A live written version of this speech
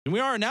And we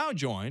are now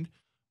joined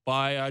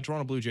by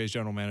Toronto Blue Jays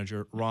general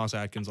manager Ross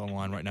Atkins on the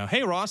line right now.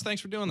 Hey, Ross,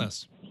 thanks for doing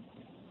this.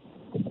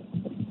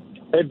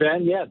 Hey,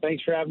 Ben. Yeah,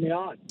 thanks for having me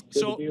on. Good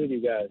So, to be with you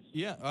guys.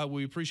 Yeah,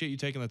 we appreciate you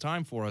taking the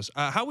time for us.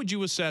 How would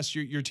you assess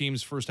your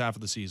team's first half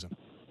of the season?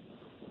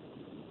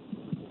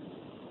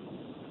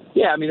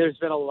 Yeah, I mean, there's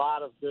been a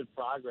lot of good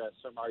progress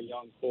from our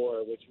young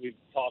core, which we've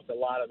talked a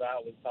lot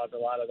about. We've talked a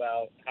lot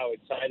about how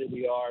excited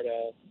we are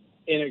to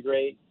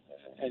integrate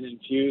and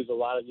infuse a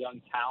lot of young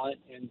talent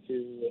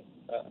into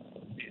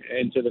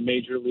the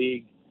major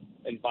league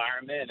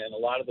environment, and a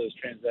lot of those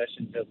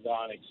transitions have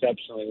gone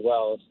exceptionally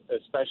well,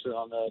 especially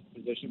on the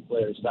position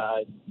player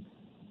side.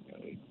 You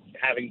know,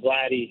 having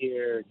Vladdy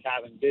here,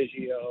 Kevin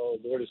Biggio,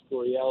 Lourdes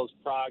Gurriel's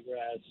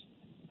progress,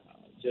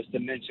 just to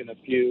mention a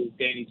few,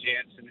 Danny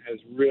Jansen has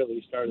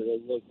really started to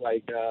look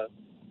like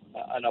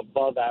an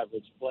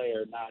above-average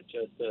player, not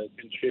just a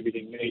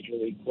contributing major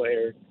league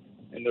player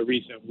in the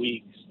recent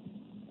weeks.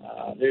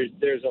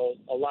 There's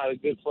a lot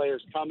of good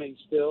players coming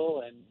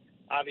still, and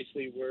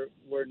obviously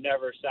we're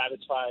never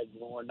satisfied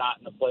when we're not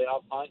in the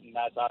playoff hunt, and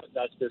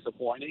that's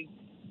disappointing.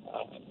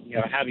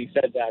 Having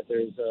said that,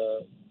 there's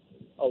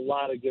a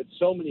lot of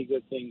so many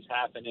good things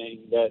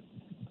happening that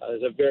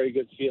there's a very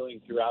good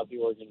feeling throughout the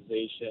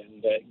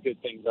organization that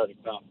good things are to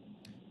come.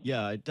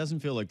 Yeah, it doesn't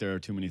feel like there are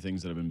too many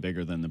things that have been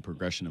bigger than the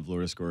progression of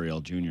Lourdes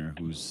Gurriel Jr.,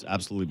 who's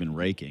absolutely been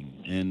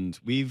raking. And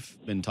we've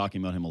been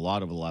talking about him a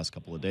lot over the last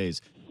couple of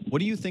days. What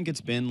do you think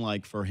it's been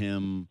like for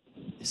him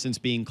since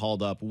being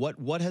called up?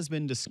 What has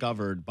been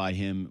discovered by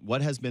him?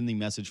 What has been the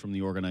message from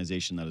the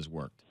organization that has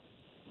worked?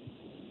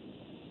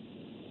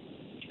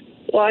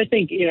 Well, I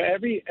think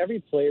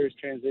every player's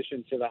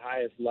transition to the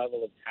highest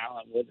level of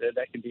talent,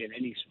 that can be in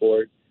any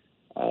sport,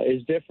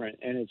 is different,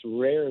 and it's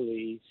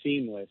rarely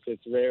seamless.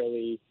 It's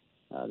rarely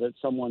that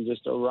someone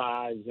just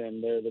arrives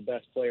and they're the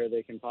best player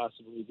they can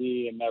possibly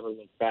be and never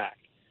look back.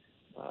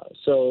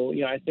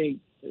 I think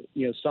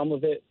some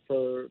of it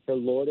for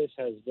Lourdes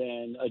has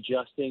been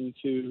adjusting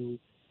to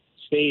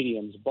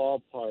stadiums,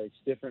 ballparks,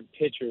 different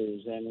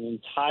pitchers, and an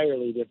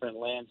entirely different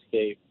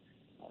landscape.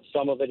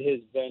 Some of it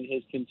has been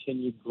his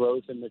continued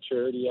growth and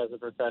maturity as a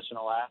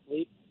professional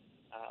athlete.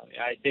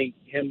 I think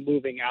him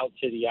moving out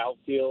to the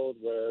outfield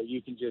where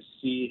you can just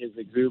see his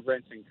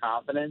exuberance and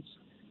confidence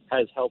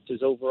has helped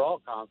his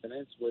overall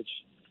confidence, which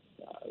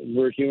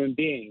we're human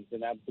beings,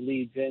 and that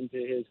bleeds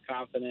into his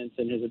confidence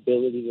and his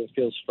ability to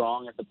feel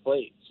strong at the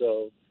plate.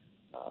 So,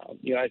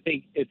 I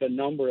think it's a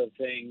number of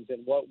things,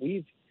 and what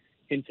we've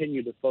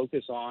continued to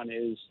focus on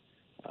is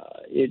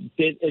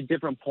at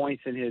different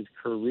points in his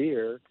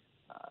career.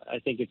 I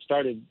think it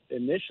started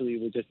initially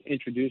with just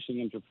introducing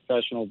him to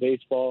professional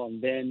baseball,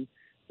 and then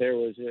there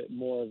was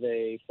more of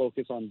a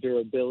focus on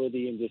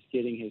durability and just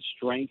getting his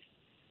strength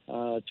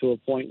to a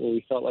point where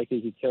we felt like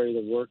he could carry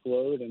the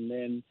workload, and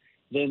then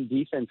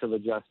defensive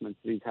adjustments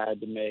that he's had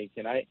to make.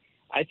 And I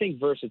think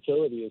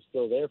versatility is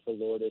still there for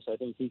Lourdes. I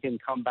think he can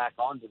come back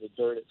onto the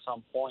dirt at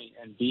some point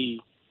and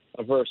be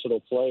a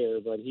versatile player,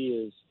 but he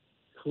is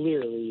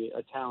clearly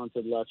a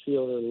talented left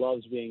fielder,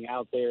 loves being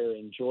out there,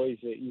 enjoys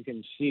it. You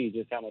can see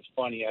just how much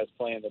fun he has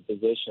playing the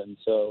position.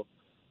 So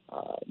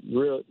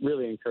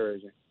really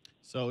encouraging.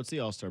 So it's the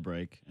All-Star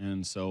break,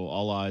 and so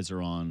all eyes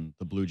are on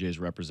the Blue Jays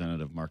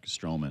representative, Marcus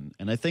Stroman.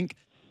 And I think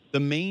the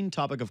main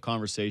topic of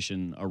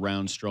conversation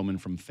around Stroman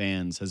from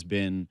fans has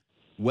been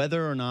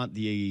whether or not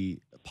the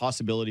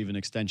possibility of an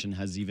extension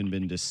has even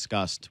been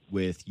discussed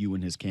with you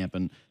and his camp.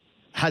 And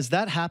has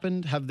that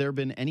happened? Have there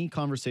been any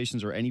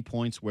conversations or any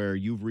points where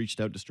you've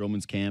reached out to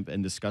Stroman's camp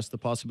and discussed the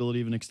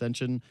possibility of an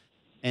extension?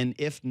 And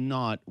if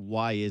not,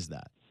 why is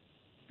that?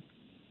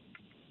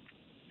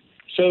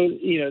 So,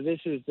 this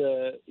is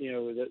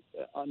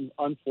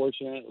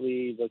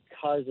unfortunately,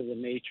 because of the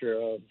nature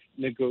of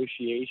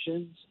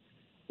negotiations,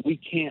 we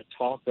can't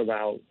talk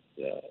about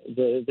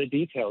the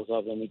details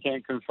of them. We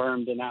can't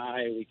confirm,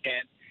 deny.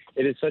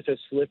 It is such a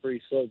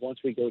slippery slope. Once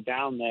we go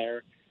down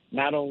there,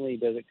 not only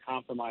does it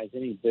compromise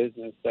any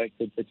business that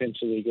could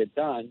potentially get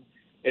done,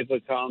 it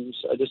becomes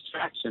a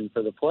distraction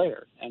for the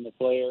player. And the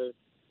player,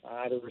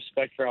 out of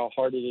respect for how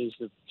hard it is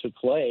to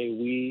play,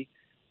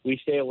 we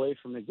stay away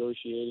from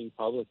negotiating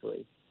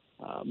publicly.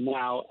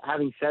 Now,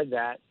 having said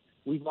that,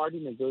 we've already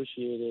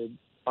negotiated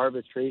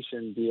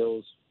arbitration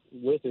deals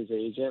with his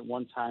agent,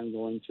 one time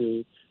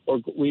we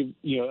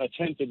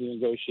attempted to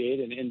negotiate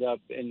and end up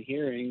in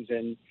hearings.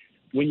 And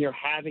when you're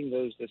having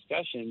those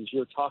discussions,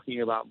 you're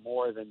talking about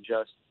more than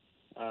just,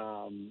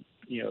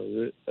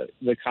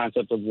 the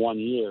concept of 1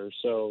 year.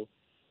 So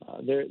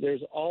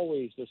there's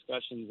always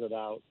discussions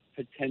about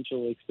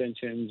potential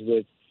extensions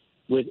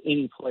with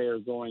any player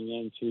going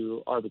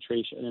into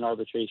an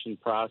arbitration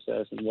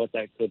process and what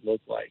that could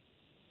look like.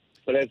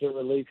 But as it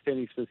relates to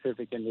any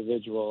specific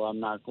individual, I'm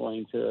not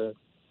going to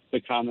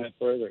comment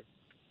further.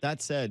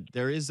 That said,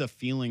 there is a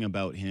feeling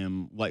about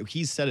him, like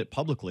he's said it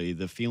publicly,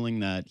 the feeling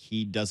that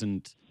he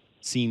doesn't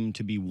seem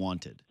to be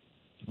wanted.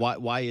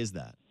 Why is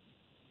that?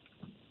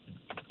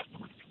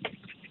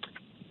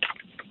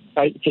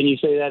 Can you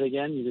say that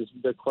again?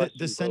 The question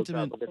The broke up,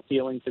 sentiment, like a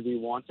feeling to be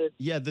wanted.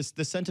 yeah, the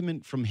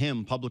sentiment from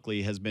him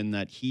publicly has been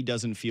that he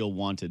doesn't feel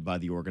wanted by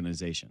the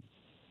organization.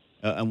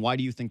 And why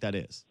do you think that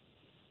is?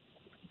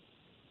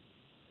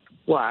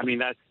 Well, I mean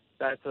that's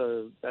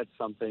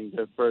something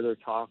to further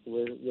talk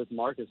with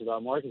Marcus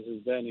about. Marcus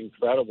has been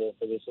incredible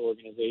for this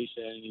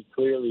organization, and he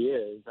clearly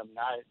is. I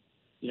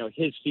mean,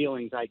 his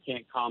feelings I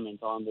can't comment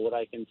on, but what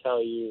I can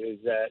tell you is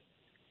that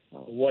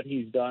what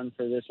he's done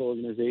for this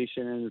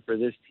organization and for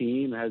this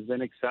team has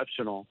been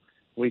exceptional.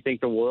 We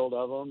think the world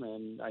of him,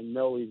 and I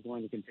know he's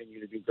going to continue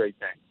to do great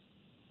things.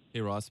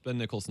 Hey, Ross, Ben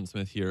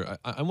Nicholson-Smith here.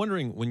 I'm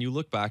wondering, when you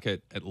look back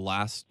at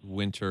last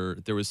winter,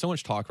 there was so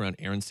much talk around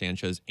Aaron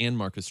Sanchez and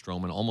Marcus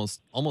Stroman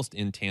almost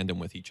in tandem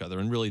with each other.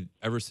 And really,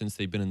 ever since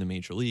they've been in the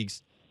major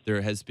leagues,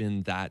 there has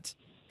been that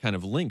kind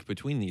of link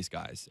between these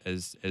guys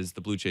as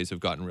the Blue Jays have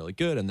gotten really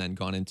good and then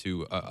gone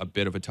into a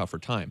bit of a tougher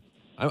time.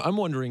 I'm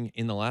wondering,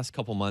 in the last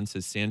couple months,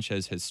 as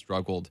Sanchez has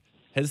struggled,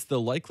 has the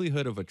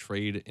likelihood of a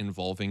trade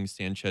involving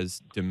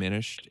Sanchez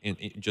diminished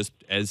just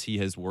as he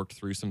has worked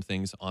through some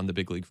things on the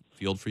big league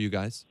field for you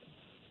guys?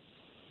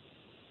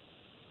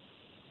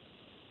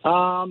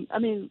 I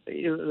mean,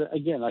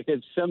 again, like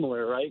it's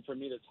similar, right? For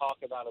me to talk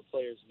about a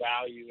player's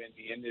value in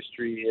the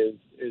industry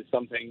is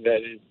something that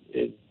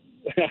is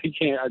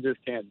I just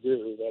can't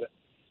do. But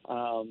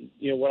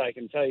what I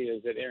can tell you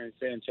is that Aaron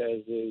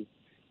Sanchez is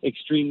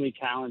extremely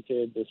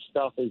talented. The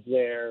stuff is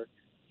there.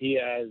 He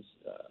has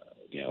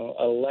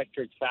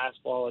electric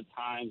fastball at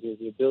times. He has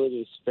the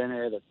ability to spin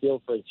it, a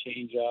feel for a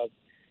changeup,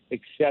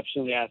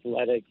 exceptionally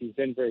athletic. He's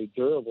been very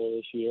durable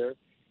this year.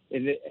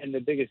 And the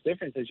biggest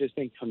difference has just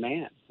been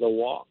command. The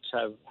walks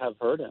have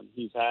hurt him.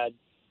 He's had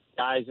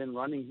guys in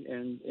running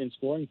in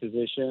scoring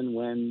position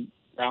when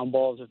ground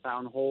balls have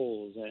found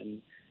holes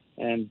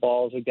and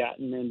balls have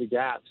gotten into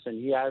gaps.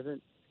 And he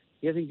hasn't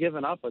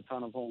given up a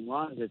ton of home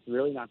runs. It's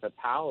really not the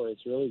power.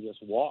 It's really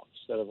just walks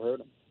that have hurt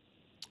him.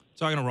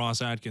 Talking to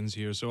Ross Atkins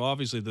here. So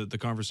obviously the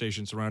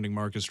conversation surrounding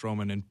Marcus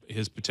Stroman and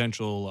his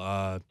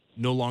potential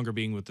no longer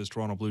being with this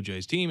Toronto Blue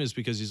Jays team is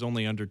because he's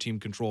only under team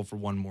control for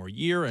one more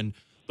year. And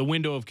the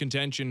window of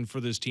contention for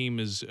this team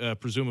is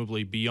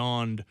presumably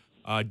beyond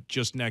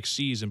just next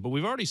season. But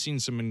we've already seen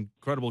some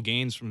incredible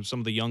gains from some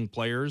of the young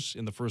players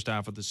in the first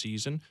half of the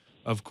season.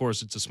 Of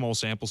course, it's a small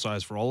sample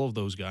size for all of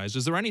those guys.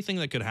 Is there anything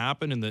that could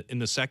happen in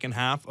the second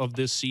half of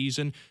this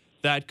season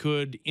that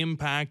could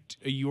impact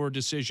your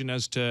decision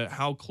as to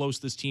how close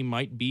this team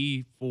might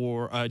be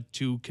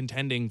to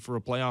contending for a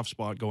playoff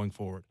spot going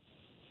forward?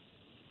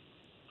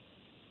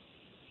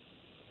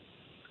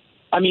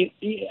 I mean,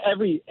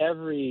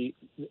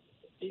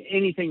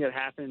 anything that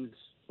happens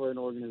for an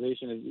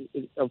organization,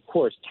 of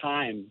course,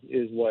 time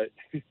is what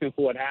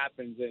what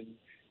happens, and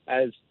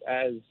as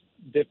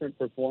different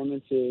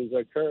performances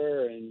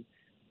occur and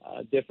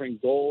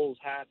different goals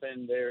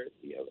happen,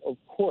 of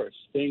course,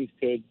 things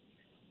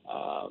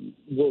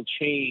will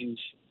change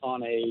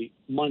on a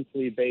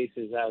monthly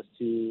basis as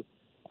to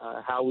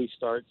how we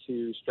start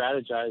to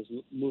strategize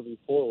moving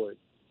forward.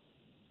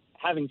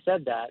 Having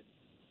said that,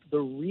 the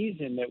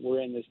reason that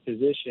we're in this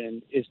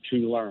position is to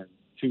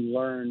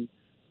learn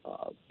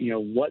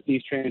what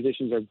these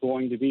transitions are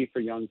going to be for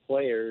young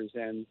players.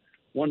 And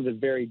one of the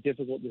very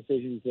difficult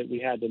decisions that we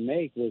had to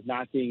make was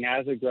not being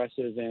as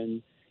aggressive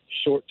in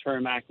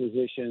short-term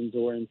acquisitions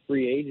or in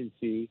free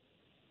agency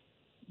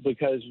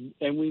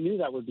and we knew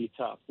that would be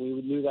tough.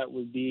 We knew that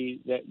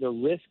the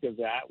risk of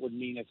that would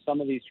mean if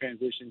some of these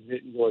transitions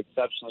didn't go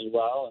exceptionally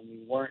well and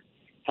we weren't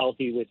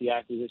healthy with the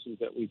acquisitions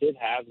that we did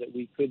have, that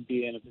we could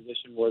be in a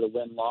position where the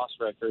win-loss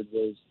record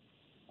was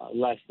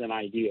less than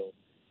ideal.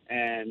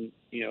 And,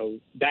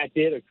 that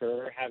did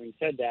occur. Having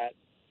said that,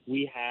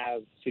 we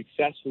have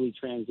successfully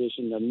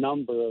transitioned a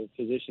number of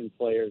position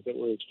players that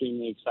we're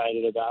extremely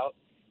excited about.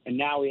 And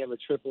now we have a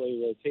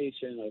AAA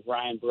rotation of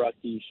Ryan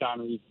Barucki, Sean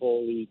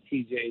Reed-Foley,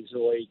 TJ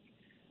Zoik,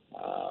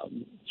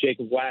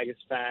 Jacob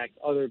Wagaspak,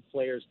 other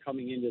players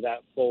coming into that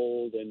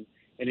fold, and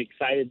an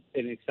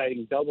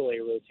exciting AA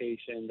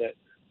rotation that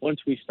once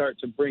we start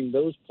to bring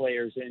those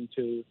players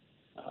into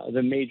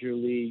the major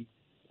league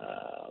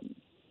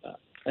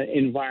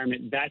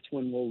environment, that's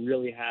when we'll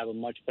really have a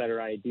much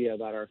better idea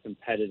about our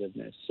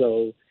competitiveness.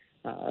 So,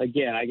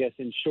 again, I guess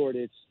in short,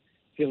 it's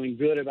feeling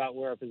good about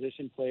where our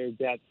position player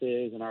depth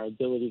is and our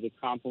ability to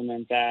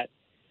complement that,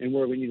 and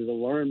where we needed to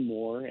learn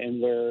more,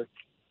 and where,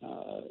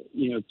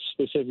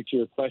 specific to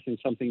your question,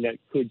 something that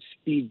could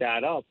speed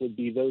that up would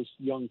be those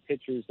young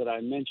pitchers that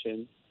I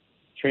mentioned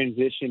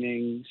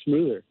transitioning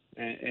smoother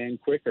and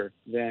quicker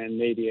than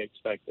maybe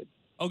expected.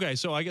 Okay,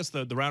 so I guess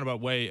the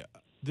roundabout way,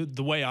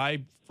 the way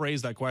I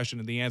phrased that question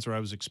and the answer I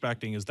was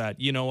expecting is that,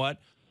 you know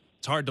what?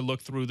 It's hard to look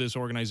through this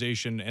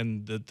organization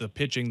and the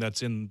pitching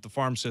that's in the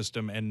farm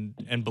system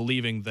and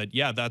believing that,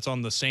 yeah, that's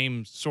on the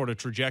same sort of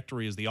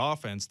trajectory as the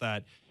offense,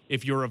 that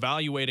if you're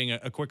evaluating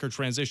a quicker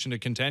transition to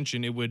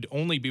contention, it would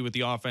only be with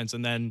the offense,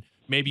 and then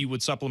maybe you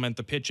would supplement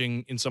the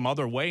pitching in some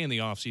other way in the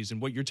offseason.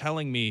 What you're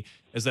telling me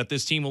is that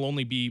this team will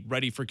only be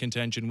ready for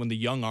contention when the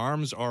young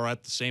arms are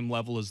at the same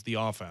level as the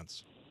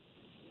offense.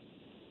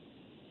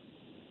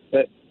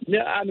 No,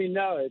 I mean,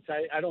 no,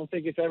 I don't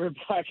think it's ever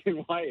black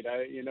and white.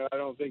 I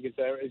don't think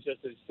it's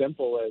just as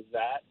simple as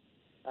that.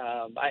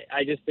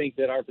 I just think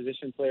that our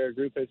position player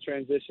group has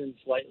transitioned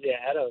slightly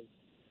ahead of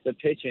the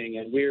pitching,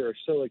 and we are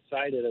so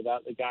excited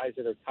about the guys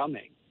that are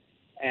coming.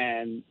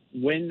 And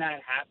when that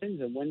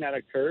happens and when that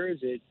occurs,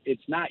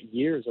 it's not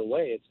years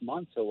away, it's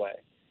months away.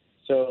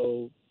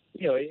 So,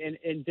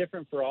 and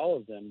different for all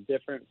of them,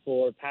 different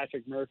for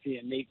Patrick Murphy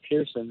and Nate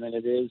Pearson than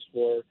it is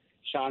for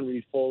Sean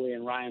Reed-Foley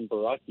and Ryan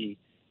Barucki.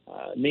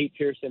 Nate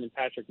Pearson and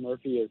Patrick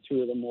Murphy are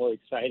two of the more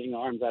exciting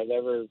arms I've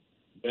ever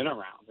been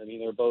around. I mean,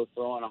 they're both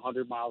throwing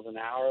 100 miles an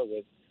hour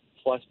with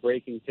plus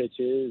breaking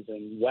pitches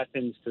and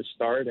weapons to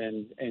start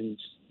and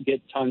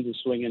get tons of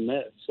swing and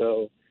miss.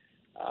 So,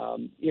 I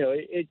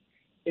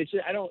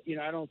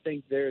don't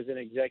think there's an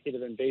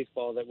executive in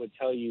baseball that would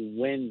tell you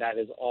when that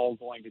is all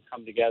going to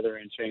come together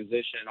and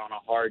transition on a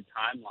hard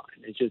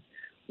timeline. It's just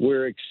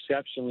we're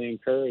exceptionally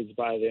encouraged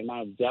by the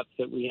amount of depth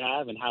that we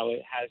have and how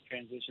it has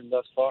transitioned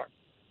thus far.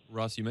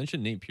 Ross, you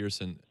mentioned Nate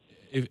Pearson.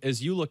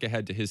 As you look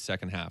ahead to his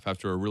second half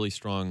after a really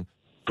strong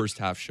first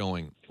half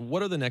showing,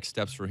 what are the next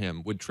steps for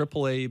him? Would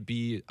AAA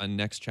be a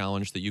next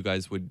challenge that you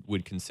guys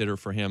would consider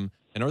for him?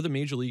 And are the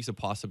major leagues a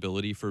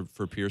possibility for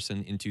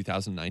Pearson in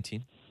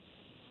 2019?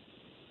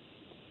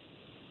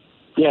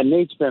 Yeah,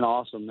 Nate's been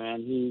awesome,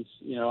 man. He's,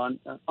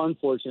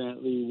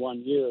 unfortunately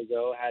 1 year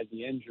ago had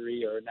the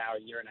injury, or now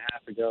a year and a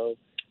half ago,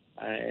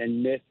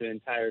 and missed the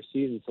entire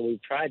season. So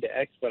we've tried to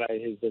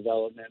expedite his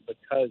development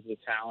because the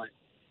talent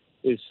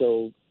is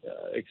so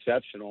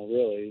exceptional,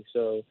 really.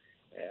 So,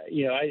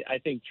 I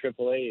think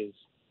AAA is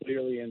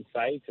clearly in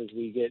sight as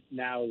we get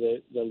now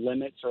the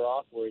limits are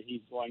off where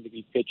he's going to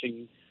be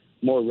pitching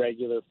more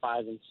regular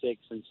 5 and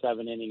 6 and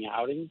 7 inning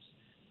outings.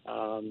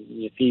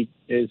 If he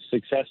is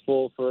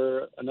successful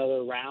for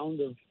another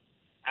round of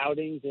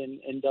outings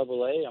in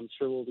AA, I'm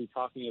sure we'll be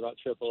talking about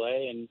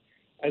AAA. And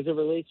as it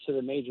relates to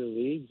the major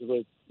leagues,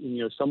 with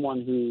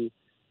someone who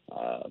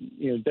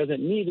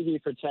doesn't need to be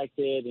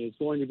protected and is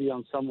going to be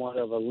on somewhat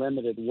of a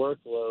limited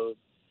workload,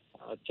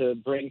 to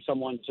bring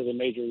someone to the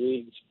major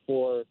leagues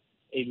for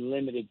a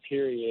limited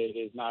period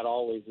is not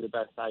always the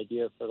best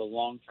idea for the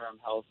long-term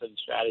health and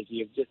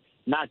strategy of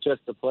not just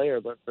the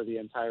player, but for the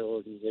entire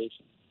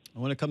organization.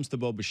 When it comes to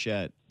Bo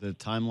Bichette, the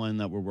timeline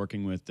that we're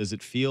working with, does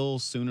it feel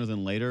sooner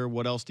than later?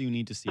 What else do you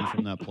need to see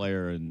from that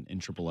player in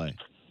AAA?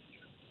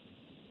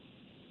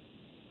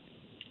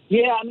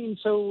 Yeah, I mean,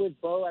 so with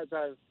Bo, as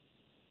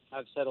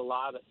I've said a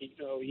lot,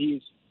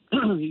 he's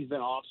he's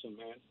been awesome,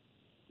 man.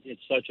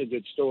 It's such a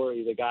good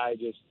story. The guy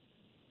just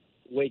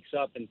wakes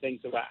up and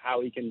thinks about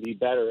how he can be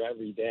better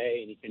every day,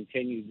 and he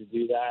continues to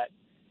do that.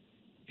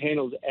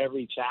 Handles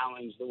every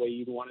challenge the way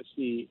you'd want to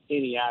see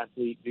any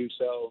athlete do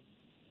so,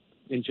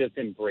 and just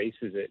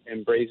embraces it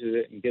and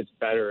gets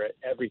better at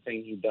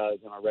everything he does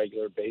on a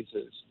regular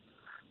basis.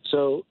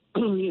 So,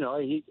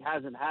 he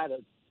hasn't had a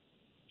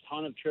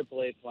ton of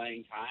AAA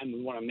playing time.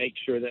 We want to make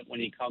sure that when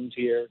he comes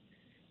here,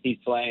 he's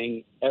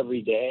playing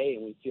every day,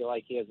 and we feel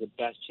like he has the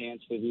best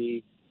chance to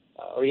be,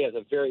 or he has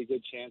a very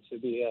good chance to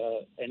be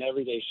an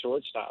everyday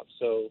shortstop.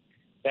 So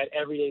that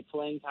everyday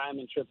playing time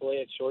in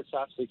AAA at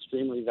shortstop is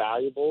extremely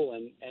valuable,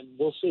 and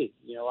we'll see.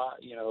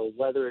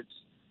 Whether it's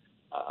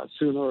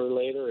sooner or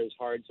later is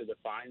hard to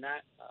define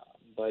that,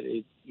 but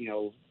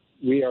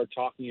we are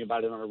talking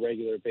about it on a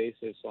regular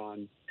basis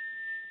on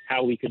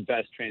how we could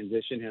best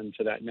transition him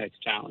to that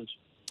next challenge.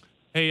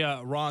 Hey,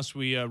 Ross,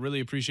 we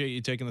really appreciate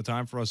you taking the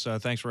time for us.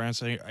 Thanks for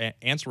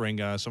answering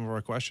some of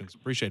our questions.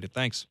 Appreciate it.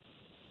 Thanks.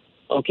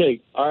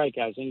 Okay. All right,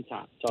 guys.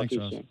 Anytime. Talk to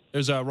you Ross. soon.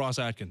 There's Ross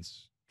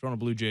Atkins, Toronto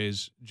Blue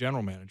Jays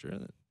general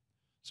manager.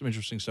 Some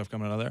interesting stuff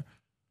coming out of there.